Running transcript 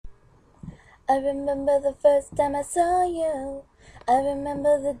I remember the first time I saw you. I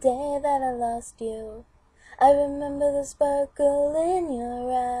remember the day that I lost you. I remember the sparkle in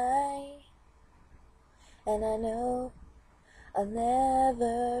your eye. And I know I'll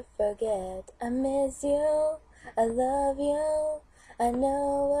never forget. I miss you, I love you. I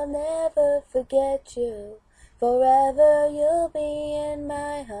know I'll never forget you. Forever you'll be in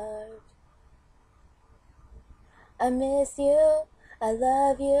my heart. I miss you, I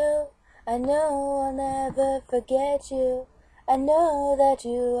love you. I know I'll never forget you. I know that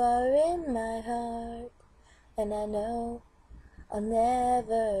you are in my heart. And I know I'll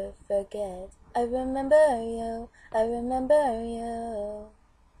never forget. I remember you, I remember you.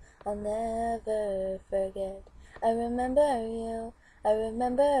 I'll never forget. I remember you, I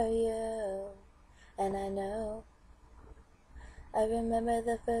remember you. And I know I remember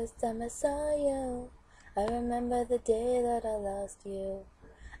the first time I saw you. I remember the day that I lost you.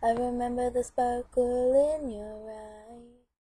 I remember the sparkle in your